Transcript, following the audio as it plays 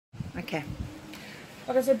Okay.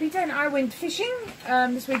 Okay, so Peter and I went fishing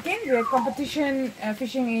this weekend. We had competition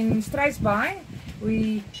fishing in Struisbaai.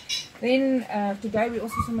 Then today we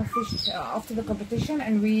also summer fished after the competition,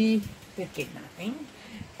 and we did get nothing.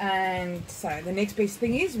 And so the next best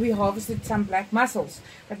thing is we harvested some black mussels.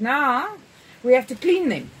 But now we have to clean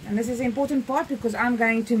them. And this is the important part, because I'm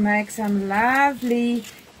going to make some lovely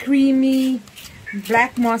creamy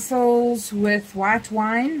black mussels with white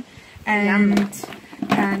wine. And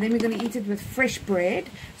then we're going to eat it with fresh bread.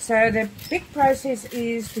 So the big process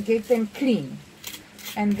is to get them clean.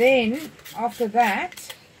 And then after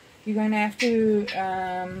that, you're going to have to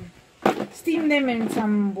steam them in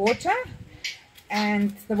some water.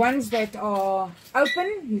 And the ones that are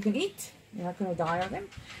open, you can eat. You're not going to die of them.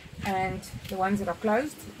 And the ones that are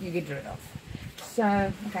closed, you get rid of.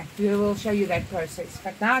 So, okay, we will show you that process.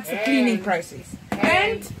 But now it's the cleaning process.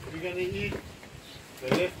 And we're going to eat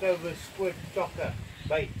the leftover squid chocker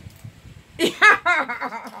bait.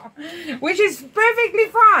 Which is perfectly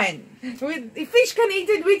fine. If fish can eat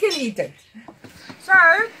it, we can eat it. So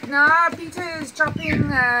now Peter is chopping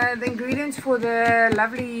the ingredients for the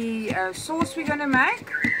lovely sauce we're going to make.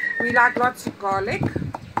 We like lots of garlic.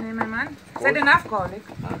 Is that enough garlic?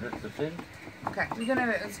 100%. Okay,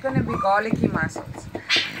 it's gonna be garlicky mussels.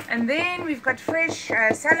 And then we've got fresh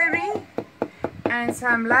celery and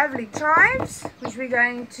some lovely chives, which we're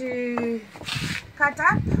going to cut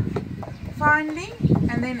up finely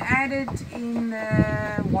and then add it in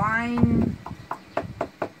the wine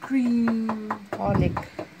cream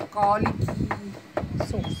garlicky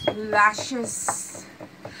sauce. Luscious.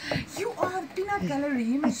 You are the peanut gallery.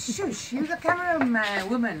 You must shush. You're the camera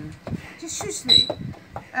woman. Just shush there.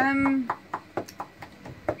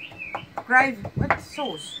 Gravy. What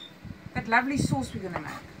sauce? That lovely sauce we're gonna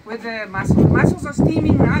make with the mussels. The mussels are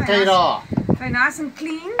steaming now. They're nice and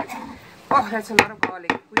clean. Oh, that's a lot of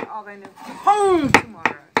garlic. We are going to home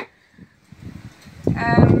tomorrow.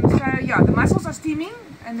 So yeah, the mussels are steaming,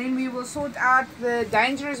 and then we will sort out the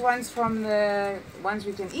dangerous ones from the ones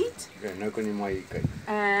we can eat.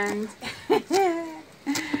 And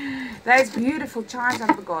those beautiful chives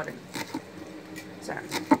out of the garden. So,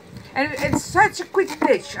 and it's such a quick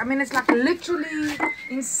dish. I mean, it's like literally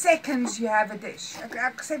in seconds you have a dish.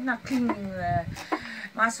 Except not cleaning the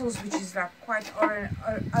mussels, which is like quite how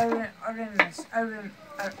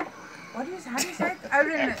do you say it?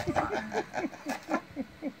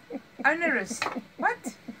 Onerous. What?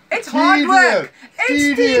 It's hard work.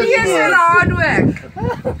 It's tedious and hard work.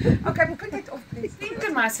 Okay, we'll put that off, please. Steam the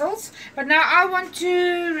mussels, but now I want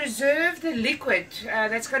to reserve the liquid.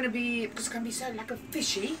 That's going to be, because it's going to be so like a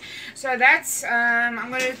fishy. So that's, I'm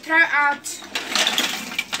going to throw out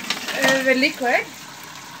the liquid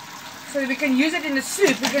so that we can use it in the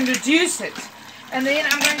soup. We can reduce it. And then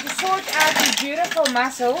I'm going to sort out these beautiful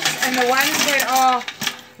mussels and the ones that are,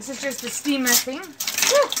 this is just the steamer thing.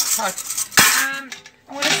 Woo, hot. I'm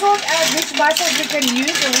going to sort out which mussels we can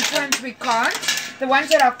use and which ones we can't. The ones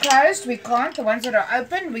that are closed, we can't. The ones that are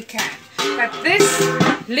open, we can. But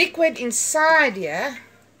this liquid inside here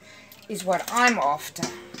is what I'm after.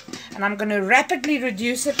 And I'm going to rapidly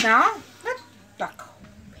reduce it now. Not like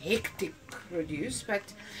hectic reduce, but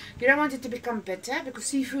you don't want it to become bitter, because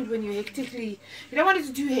seafood, when you hectically, you don't want it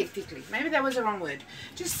to do hectically. Maybe that was the wrong word.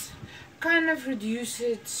 Just kind of reduce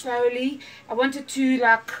it slowly. I want it to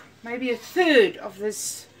like maybe a third of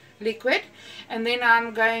this liquid, and then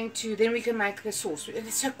I'm going to, then we can make the sauce.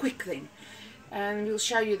 It's so quick then, and we'll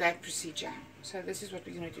show you that procedure. So this is what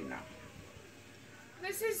we're going to do now.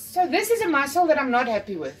 This is a mussel that I'm not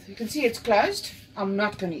happy with. You can see it's closed. I'm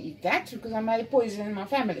not going to eat that because I made poison in my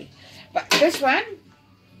family. But this one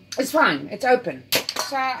is fine. It's open.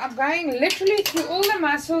 So I'm going literally through all the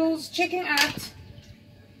mussels, checking out.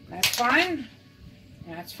 That's fine.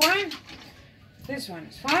 That's fine. This one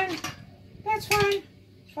is fine. That's fine.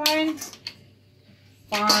 Fine.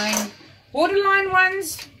 Fine. Borderline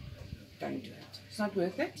ones, don't do it. It's not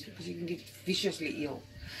worth it because you can get viciously ill.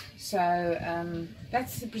 So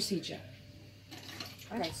that's the procedure.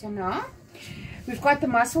 Okay, so now we've got the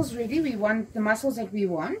mussels ready. We want the mussels that we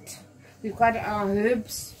want. We've got our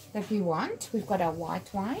herbs that we want. We've got our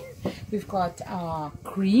white wine. We've got our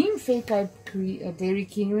cream, fair coat dairy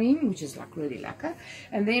cream, which is like really lekker.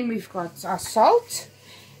 And then we've got our salt.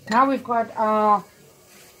 Now we've got our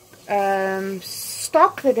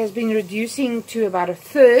stock that has been reducing to about a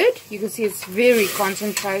third. You can see it's very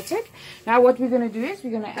concentrated. Now what we're going to do is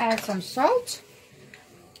we're going to add some salt.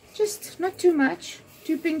 Just not too much.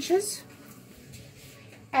 2 pinches.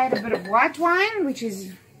 Add a bit of white wine, which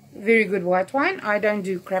is very good white wine. I don't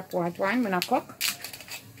do crap white wine when I cook.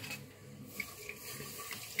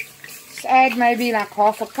 Just add maybe like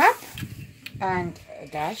half a cup and a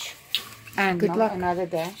dash. And Good luck. Another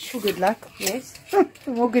dash. Good luck. Yes.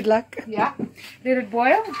 More good luck. Yeah. Let it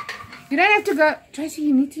boil. You don't have to go. Tracy,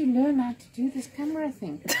 you need to learn how to do this camera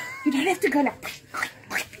thing. You don't have to go like.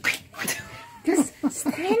 Just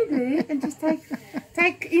stand there and just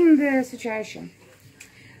take in the situation.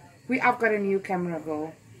 I've got a new camera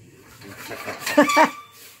girl.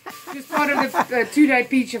 She's part of the 2-day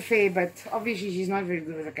peach affair, but obviously she's not very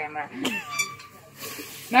good with a camera.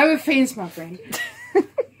 No offense, my friend.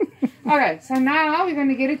 Okay, so now we're going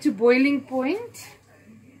to get it to boiling point,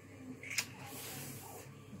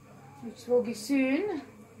 which will be soon.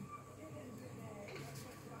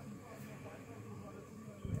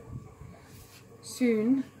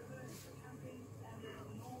 Soon.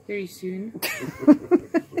 Very soon.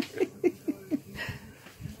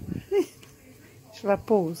 Shall I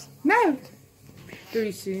pause? No.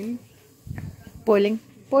 Very soon. Boiling.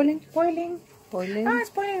 Boiling. Boiling. Boiling. Oh, it's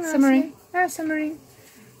boiling nicely. Simmering. Oh, simmering.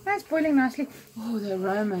 Oh, it's boiling nicely. Oh, the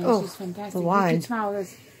aroma is just fantastic. The wine. You can smell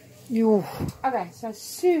this. You. Okay, so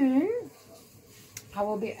soon I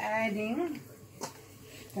will be adding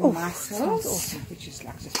the mussels, awesome. which is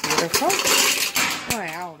like just beautiful. Oh,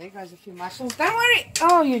 wow, there goes a few mussels. Don't worry.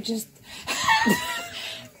 Oh, you just...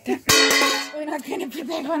 We're not going to put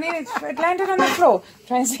that one in. It landed on the floor.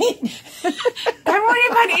 Tracy, don't worry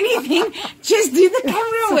about anything. Just do the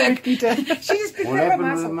camera work. Peter. She just picked What up a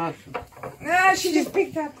happened to the mussel. mussel? No, she just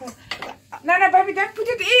picked up a... No, baby, don't put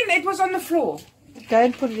it in. It was on the floor. Go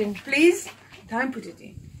and put it in. Please, don't put it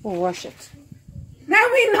in. Or wash it. No,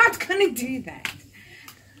 we're not going to do that.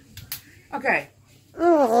 Okay.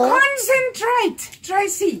 Oh. Concentrate,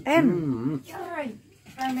 Tracy. M. Alright.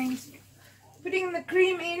 That means putting the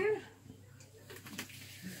cream in.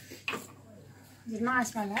 Is it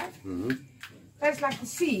nice, my love? Tastes like the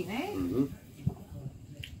sea, eh?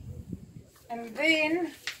 And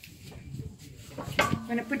then I'm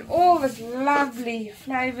going to put all these lovely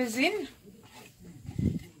flavors in.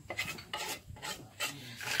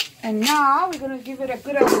 And now we're going to give it a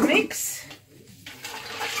good old mix.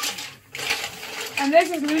 And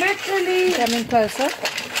this is literally Coming closer.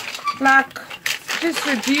 like just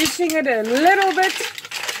reducing it a little bit.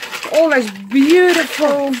 All those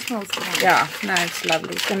beautiful. Yeah, no, it's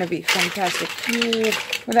lovely. It's going to be fantastic.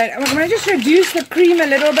 With that, I'm going to just reduce the cream a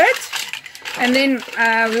little bit. And then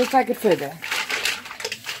we'll take it further.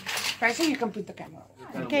 Tracy, you can put the camera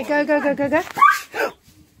on. Okay, go. Go.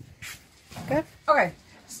 Okay.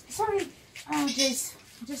 Sorry. Oh, Jess.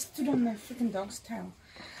 I just stood on the freaking dog's tail.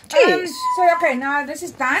 Jeez. So, okay, now this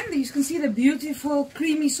is done. You can see the beautiful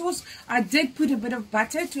creamy sauce. I did put a bit of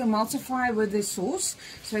butter to emulsify with the sauce.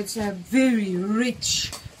 So it's a very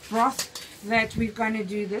rich broth that we're going to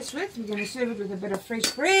do this with. We're going to serve it with a bit of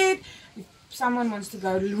fresh bread. If someone wants to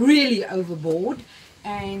go really overboard.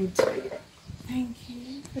 And thank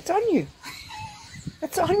you. It's on you.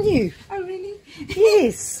 It's on you. Oh, really?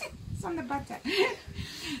 Yes. It's on the butter.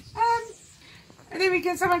 And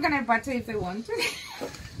then someone can have butter if they want.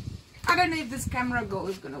 I don't know if this camera girl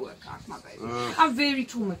is going to work out, my baby. I'm very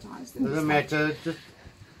traumatized. Doesn't matter. Just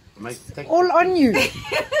take All on you. Okay,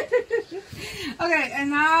 and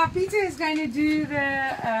now Peter is going to do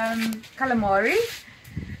the calamari,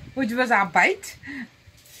 which was our bait.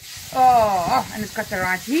 Oh, and it's got the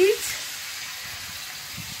right heat.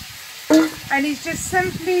 And he's just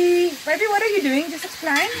simply... Baby, what are you doing? Just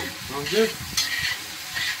explain. I'm just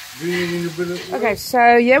bringing in a bit of... Okay,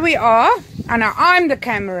 so here we are. And now I'm the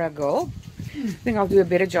camera girl. I think I'll do a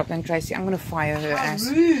better job than Tracy. I'm going to fire her ass.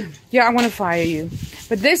 Rude. Yeah, I'm going to fire you.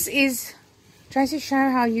 But this is... Tracy, show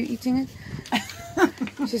how you're eating it.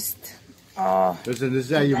 Just... Oh. Listen,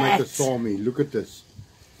 this is how you make a salmi. Look at this.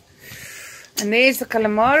 And there's the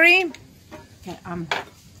calamari. Okay,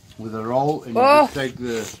 With a roll, and you Oh. just take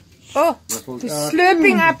the... Oh, mussels just out,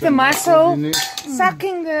 slurping up put the mussel, in there.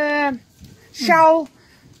 sucking the shell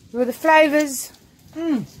with the flavors.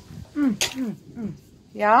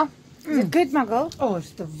 Yeah? Is it good, my girl? Oh,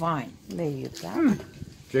 it's divine. There you go.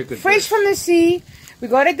 Check it. Fresh from the sea. We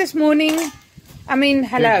got it this morning. I mean,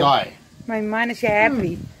 hello. Guy. My mind is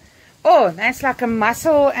happy. Oh, that's like a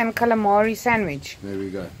mussel and calamari sandwich. There we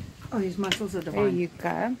go. Oh, his muscles are There divine. you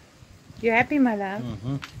go. You happy, my love?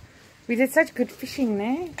 We did such good fishing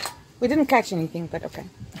there. We didn't catch anything, but okay.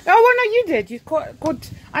 Oh, well, no, you did. You caught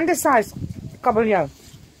undersized cabeljau.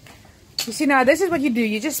 You see, now, this is what you do.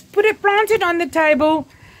 You just plant it on the table,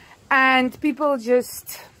 and people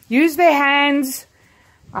just use their hands.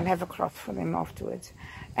 I'll have a cloth for them afterwards.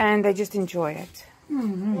 And they just enjoy it.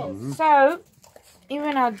 So,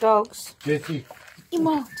 even our dogs... Jessie.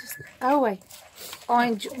 Imo, just go away. Oh,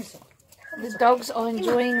 enjoy. The dogs are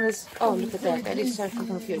enjoying this. Oh, look at that. That is so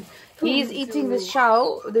freaking cute. He's eating the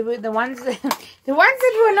shell. The ones that, the ones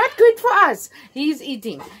that were not good for us. He's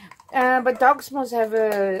eating. But dogs must have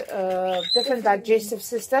a different digestive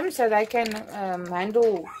system, so they can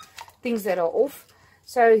handle things that are off.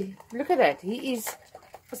 So look at that. It's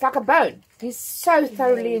like a bone. He's so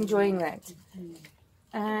thoroughly enjoying that.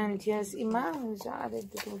 And here's Emma, who's our other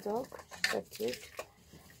little dog. So cute.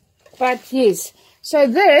 But yes, so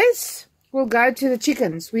this will go to the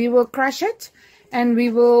chickens. We will crush it and we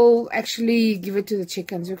will actually give it to the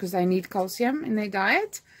chickens because they need calcium in their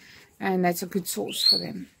diet. And that's a good source for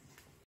them.